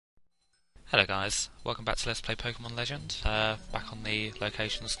Hello guys, welcome back to Let's Play Pokemon Legend. Back on the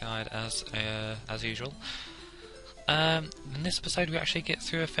locations guide as usual. In this episode we actually get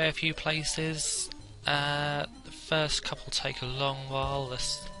through a fair few places. The first couple take a long while, the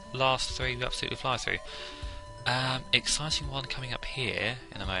last three we absolutely fly through. Exciting one coming up here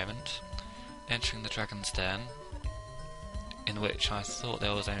in a moment. Entering the Dragon's Den, in which I thought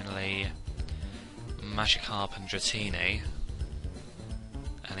there was only Magikarp and Dratini.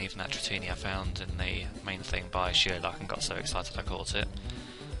 And even that Dratini I found in the main thing by sheer luck and got so excited I caught it.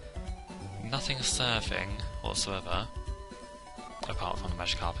 Nothing surfing whatsoever, apart from the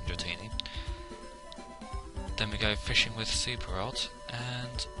Magikarp and Dratini. Then we go fishing with Super Rod,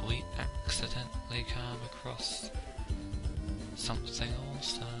 and we accidentally come across something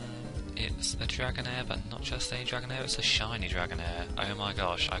awesome. It's a dragonair, but not just a dragonair, it's a shiny dragonair. Oh my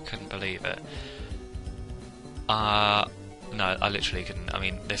gosh, I couldn't believe it. No, I literally couldn't. I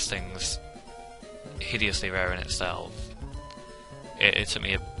mean, this thing's hideously rare in itself. It took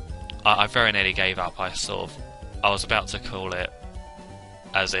me I very nearly gave up. I was about to call it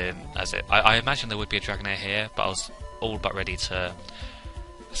I imagined there would be a dragonair here, but I was all but ready to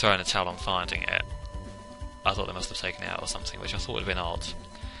throw in a towel on finding it. I thought they must have taken it out or something, which I thought would have been odd.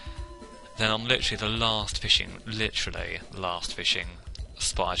 Then on literally the last fishing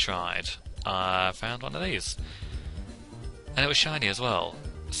spot I tried, I found one of these. And it was shiny as well,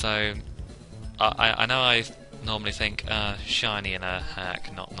 so I know I normally think shiny in a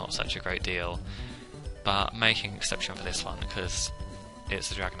hack, not such a great deal, but making exception for this one because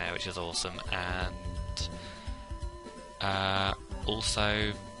it's a dragonair, which is awesome, and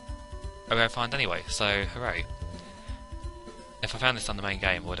also a rare find anyway, so hooray. If I found this on the main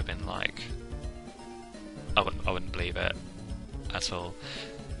game, it would have been like, I wouldn't believe it at all.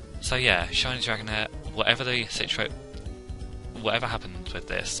 So yeah, shiny dragonair, whatever happened with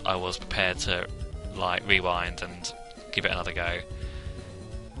this, I was prepared to like rewind and give it another go,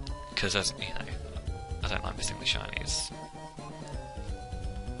 because as you know, I don't like missing the shinies.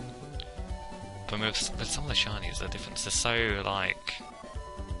 But with some of the shinies, the difference is so like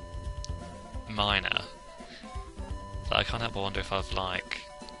minor that I can't help but wonder if I've like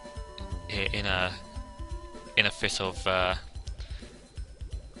in a fit of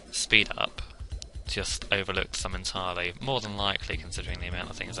speed up just overlooked some entirely, more than likely considering the amount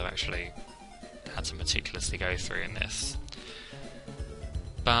of things I've actually had to meticulously go through in this.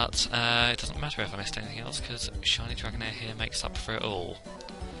 But it doesn't matter if I missed anything else, because shiny dragonair here makes up for it all.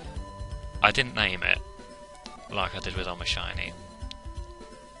 I didn't name it like I did with Alma Shiny.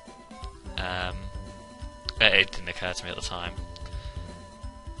 It didn't occur to me at the time.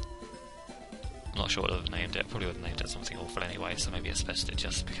 I'm not sure what I would have named it. Probably would have named it something awful anyway, so maybe it's best it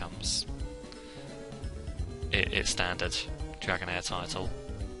just becomes its standard dragonair title.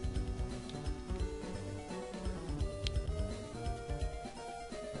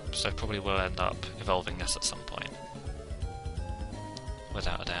 So probably will end up evolving this at some point,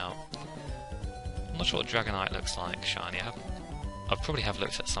 without a doubt. I'm not sure what Dragonite looks like shiny. I probably have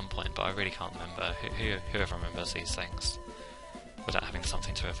looked at some point, but I really can't remember. Whoever remembers these things without having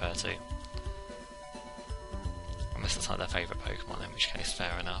something to refer to. Unless it's like their favourite Pokemon, in which case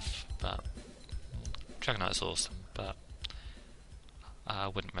fair enough. But Dragonite is awesome, but I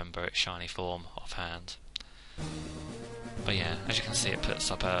wouldn't remember its shiny form offhand. But yeah, as you can see, it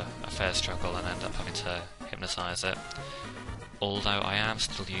puts up a fair struggle and end up having to hypnotise it. Although I am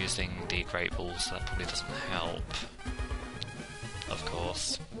still using the Great Ball, so that probably doesn't help, of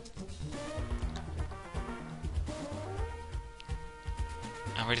course.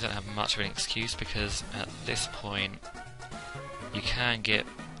 I really don't have much of an excuse, because at this point you can get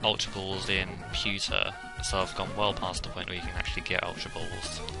Ultra Balls in Pewter, so I've gone well past the point where you can actually get Ultra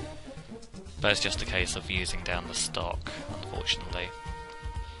Balls. But it's just a case of using down the stock, unfortunately.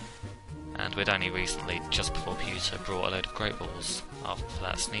 And we'd only recently, just before Pewter, brought a load of Great Balls after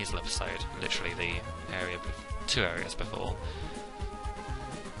that Sneasel episode, literally two areas before.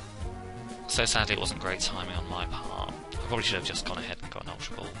 So sadly it wasn't great timing on my part. I probably should have just gone ahead and got an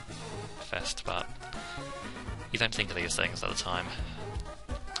Ultra Ball Fest, but you don't think of these things at the time,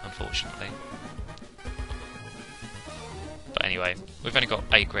 unfortunately. But anyway, we've only got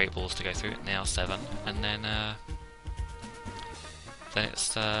 8 Great Balls to go through, now 7, and then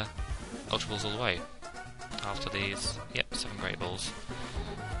it's Ultra Balls all the way. After these, yep, 7 Great Balls.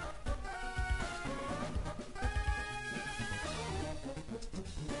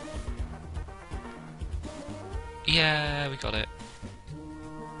 Yeah, we got it.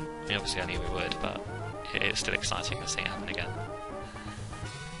 I mean, obviously I knew we would, but it's still exciting to see it happen again.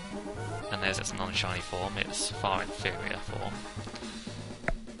 And there's its non-shiny form, its far inferior form.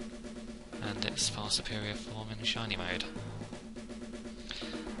 its far superior form in shiny mode.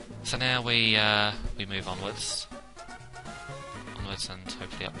 So now we move onwards and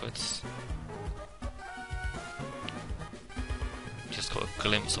hopefully upwards. Just got a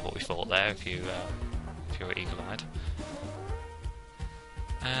glimpse of what we thought there if you were eagle-eyed.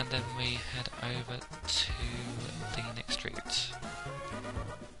 And then we head over to the next route.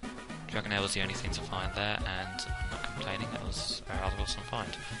 Dragonair was the only thing to find there, and I'm not complaining, it was a rather awesome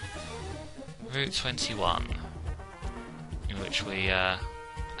find. Route 21, in which we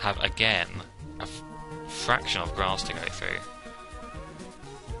have again a fraction of grass to go through.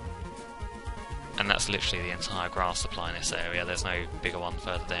 And that's literally the entire grass supply in this area, there's no bigger one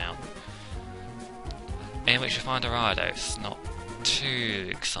further down. In which you find a Riodos, not too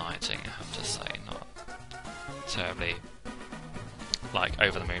exciting I have to say, not terribly like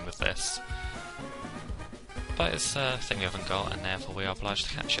over the moon with this. But it's a thing we haven't got and therefore we are obliged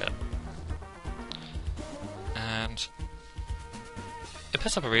to catch it. And it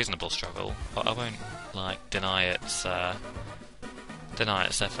puts up a reasonable struggle, but I won't like deny its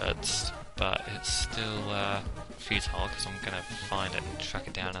efforts, but it's still futile because I'm going to find it and track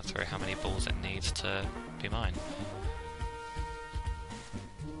it down and through how many balls it needs to be mine.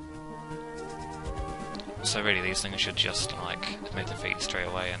 So really these things should just like admit defeat straight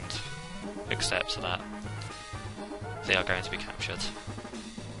away and accept that they are going to be captured.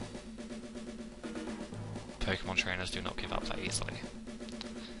 Pokemon trainers do not give up that easily.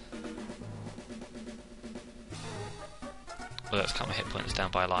 Well, let's cut my hit points down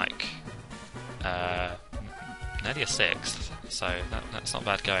by like nearly a sixth, so that's not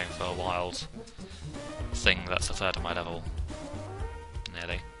bad going for a wild thing that's a third of my level.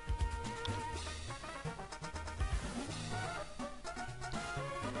 Nearly.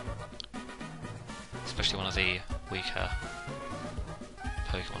 Especially one of the weaker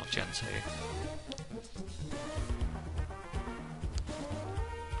Pokemon of Gen 2.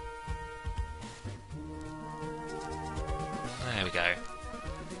 There we go.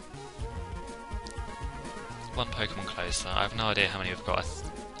 One Pokemon closer. I have no idea how many we've got.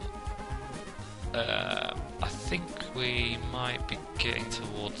 I think we might be getting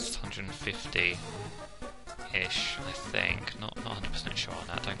towards 150-ish, I think. Not 100% sure on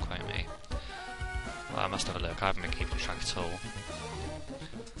that, don't quote me. Well, I must have a look, I haven't been keeping track at all.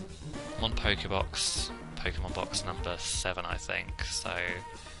 I'm on Pokemon box number 7 I think, so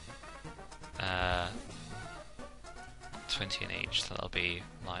 20 in each, so that'll be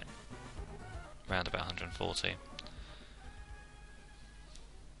like around about 140.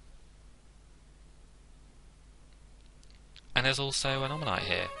 And there's also an Omanyte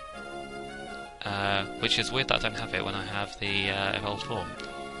here, which is weird that I don't have it when I have the evolved form.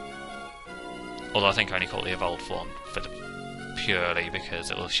 Although I think I only caught the evolved form purely because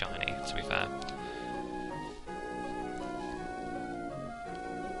it was shiny, to be fair.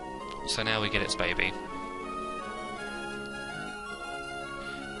 So now we get its baby.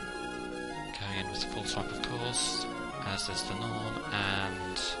 Going in with the full type of course, as is the norm,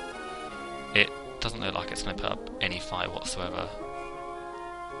 and it doesn't look like it's going to put up any fight whatsoever.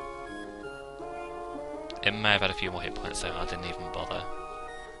 It may have had a few more hit points though, I didn't even bother.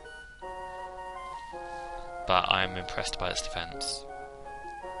 But I'm impressed by its defense.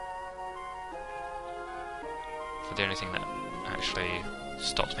 For the only thing that actually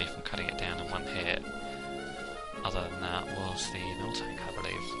stopped me from cutting it down in one hit, other than that, was the Miltank, I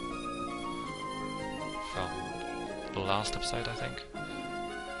believe. From the last episode, I think.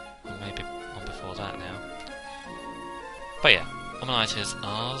 Or maybe one before that now. But yeah, Omanyte is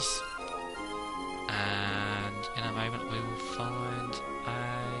ours. And in a moment we will find a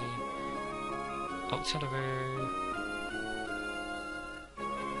Octillery.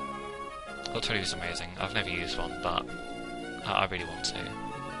 Octillery is amazing. I've never used one, but I really want to.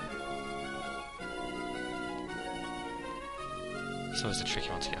 It's always a tricky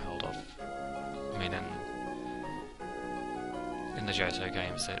one to get hold of. I mean, in the Johto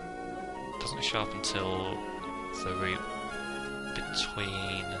games, it doesn't show up until the route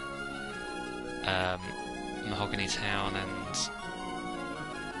between Mahogany Town and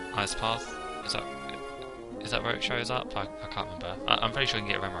Ice Path. Is that where it shows up? I can't remember. I'm pretty sure you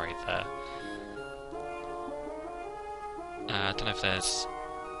can get Remoraid there. I don't know if there's...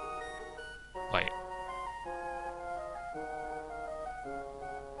 Wait.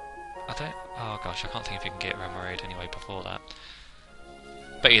 I don't... Oh gosh, I can't think if you can get Remoraid anyway before that.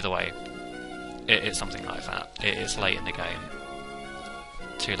 But either way, it's something like that. It's late in the game.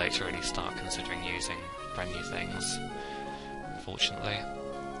 Too late to really start considering using brand new things, unfortunately.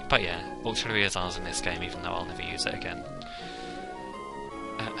 But yeah, Octillery is ours in this game, even though I'll never use it again.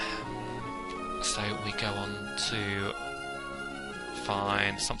 So we go on to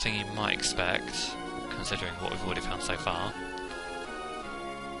find something you might expect, considering what we've already found so far.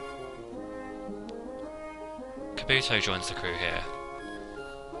 Kabuto joins the crew here.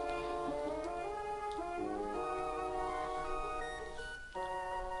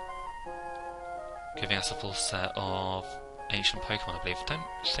 Giving us a full set of ancient Pokemon, I believe. I don't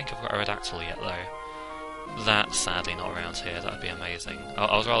think I've got a Redactyl yet, though. That's sadly not around here. That would be amazing.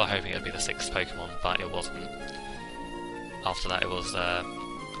 I was rather hoping it would be the 6th Pokemon, but it wasn't. After that, it was I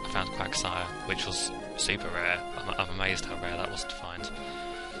found Quagsire, which was super rare. I'm amazed how rare that was to find,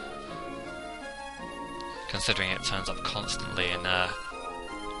 considering it turns up constantly in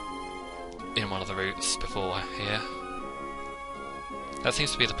one of the routes before here. That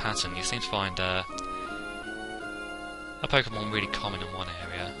seems to be the pattern. You seem to find a Pokemon really common in one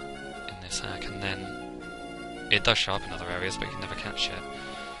area in this hack, and then it does show up in other areas, but you can never catch it.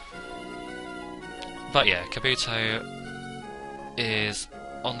 But yeah, Kabuto is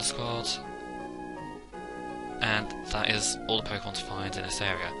on the squad, and that is all the Pokemon to find in this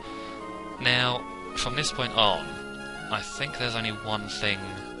area. Now, from this point on, I think there's only one thing,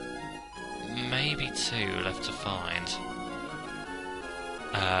 maybe two, left to find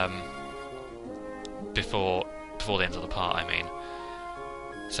before the end of the part, I mean.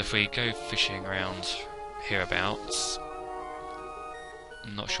 So if we go fishing around hereabouts,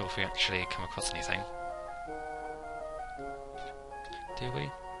 I'm not sure if we actually come across anything. Do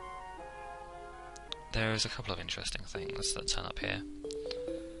we? There's a couple of interesting things that turn up here.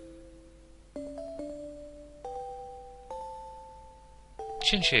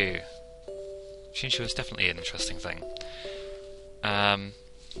 Chinchou! Chinchou is definitely an interesting thing.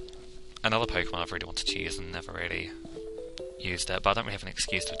 Another Pokemon I've really wanted to use and never really used it, but I don't really have an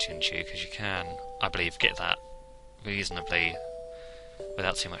excuse for Chinchou, because you can, I believe, get that reasonably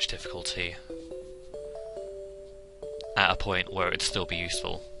without too much difficulty at a point where it'd still be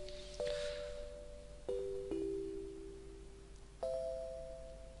useful.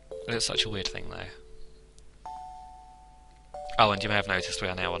 It's such a weird thing, though. Oh, and you may have noticed we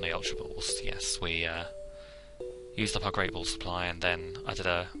are now on the Ultra Balls. Yes, we used up our Great Ball supply, and then I did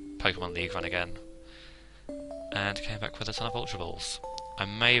a Pokemon League run again, and came back with a ton of Ultra Balls. I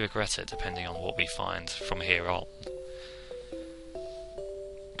may regret it, depending on what we find from here on.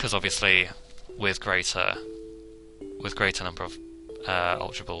 Because obviously, with greater number of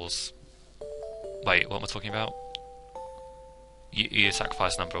Ultra Balls... Wait, what am I talking about? You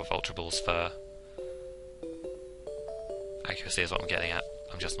sacrifice a number of Ultra Balls for accuracy is what I'm getting at.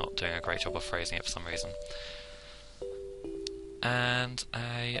 I'm just not doing a great job of phrasing it for some reason. And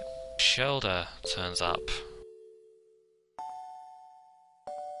a Shelder turns up.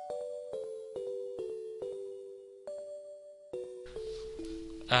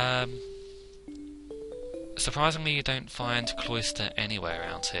 Surprisingly, you don't find Cloyster anywhere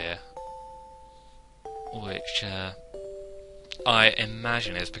around here, which I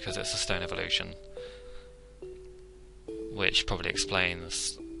imagine is because it's a stone evolution, which probably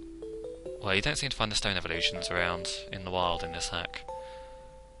explains. Well, you don't seem to find the stone evolutions around in the wild in this hack.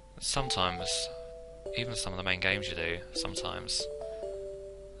 Sometimes, even some of the main games you do, sometimes,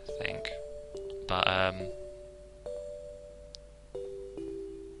 I think. But,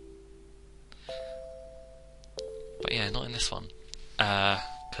 yeah, not in this one.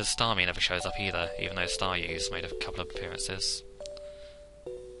 Because Starmie never shows up either, even though Staryu's made a couple of appearances.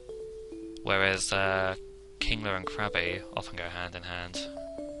 Whereas, Kingler and Krabby often go hand in hand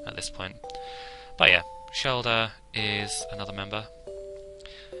at this point. But yeah, Shelder is another member.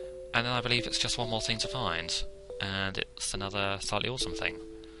 And then I believe it's just one more thing to find, and it's another slightly awesome thing.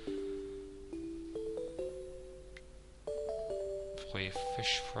 Before we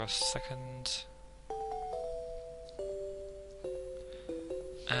fish for a second.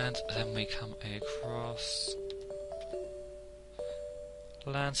 And then we come across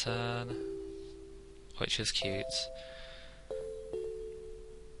Lantern, which is cute.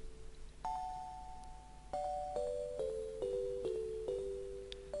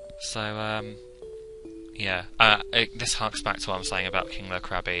 So, yeah, this harks back to what I'm saying about Kingler,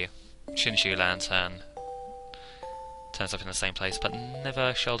 Krabby, Chinchou, Lantern. Turns up in the same place, but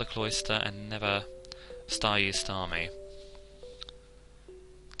never Shelder, Cloyster, and never Staryu, Starmie.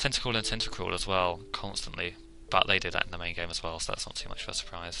 Tentacruel and Tentacruel as well, constantly, but they do that in the main game as well, so that's not too much of a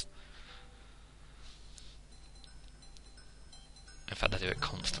surprise. In fact, they do it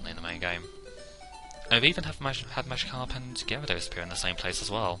constantly in the main game. And we've even had Magikarp and Gyarados appear in the same place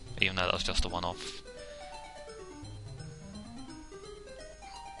as well, even though that was just a one-off.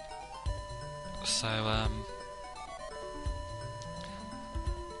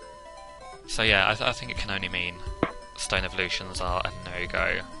 So yeah, I think it can only mean stone evolutions are a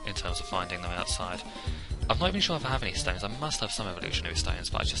no-go in terms of finding them outside. I'm not even sure if I have any stones. I must have some evolutionary stones,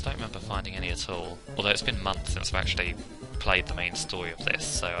 but I just don't remember finding any at all. Although it's been months since I've actually played the main story of this,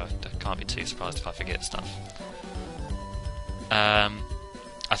 so I can't be too surprised if I forget stuff. I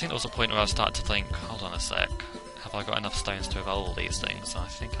think there was a point where I started to think, hold on a sec, have I got enough stones to evolve all these things? I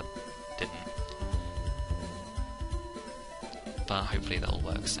think I didn't. But hopefully that all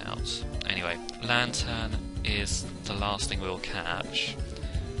works out. Anyway, lantern is the last thing we'll catch.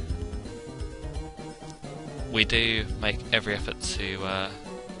 We do make every effort to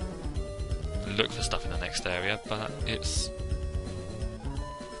look for stuff in the next area, but it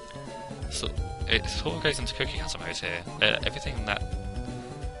sort of goes into cookie cutter mode here. Everything that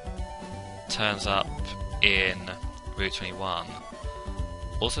turns up in Route 21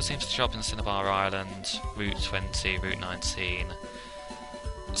 also seems to show up in Cinnabar Island, Route 20, Route 19,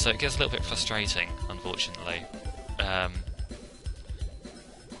 so it gets a little bit frustrating, unfortunately.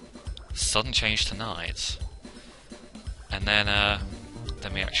 Sudden change to night, and then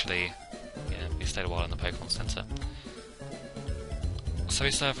we actually, we stayed a while in the Pokemon Center. So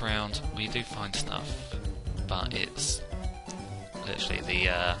we surf around, we do find stuff, but it's literally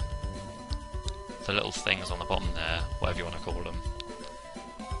the little things on the bottom there, whatever you want to call them,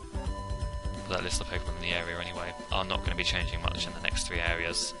 that list of Pokemon in the area anyway, are not going to be changing much in the next 3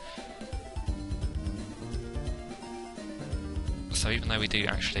 areas. So even though we do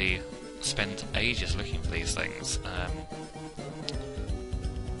actually spend ages looking for these things,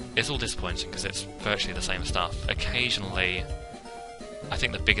 it's all disappointing because it's virtually the same stuff. Occasionally, I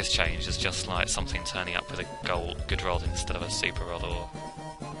think the biggest change is just like something turning up with a good rod instead of a super rod or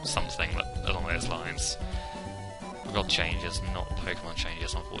something along those lines. Rod changes, not Pokemon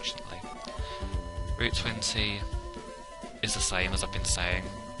changes, unfortunately. Route 20 is the same as I've been saying,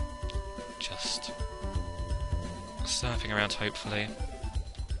 just surfing around hopefully.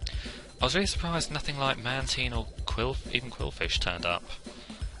 I was really surprised nothing like Mantine or even Quillfish turned up.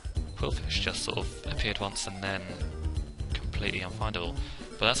 Quillfish just sort of appeared once and then completely unfindable.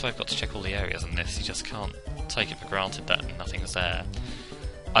 But that's why I've got to check all the areas in this, you just can't take it for granted that nothing's there.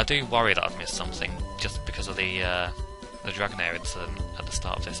 I do worry that I've missed something just because of the dragonair incident at the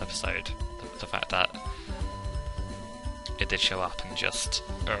start of this episode. The fact that it did show up and just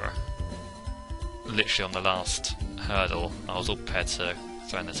literally on the last hurdle, I was all prepared to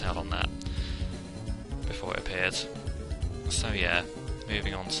throw in the towel on that before it appeared. So yeah,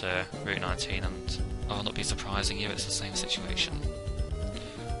 moving on to Route 19, and I'll not be surprising you, it's the same situation.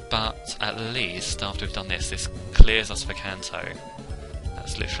 But at least after we've done this clears us for Kanto.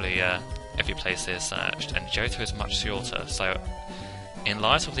 That's literally every place is searched, and Johto is much shorter, so in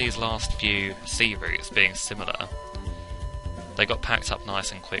light of these last few sea routes being similar, they got packed up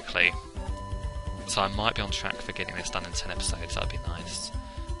nice and quickly. So I might be on track for getting this done in 10 episodes, that'd be nice.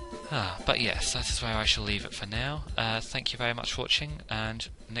 But yes, that is where I shall leave it for now. Thank you very much for watching, and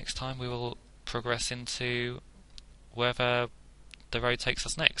next time we will progress into wherever the road takes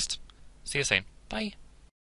us next. See you soon. Bye!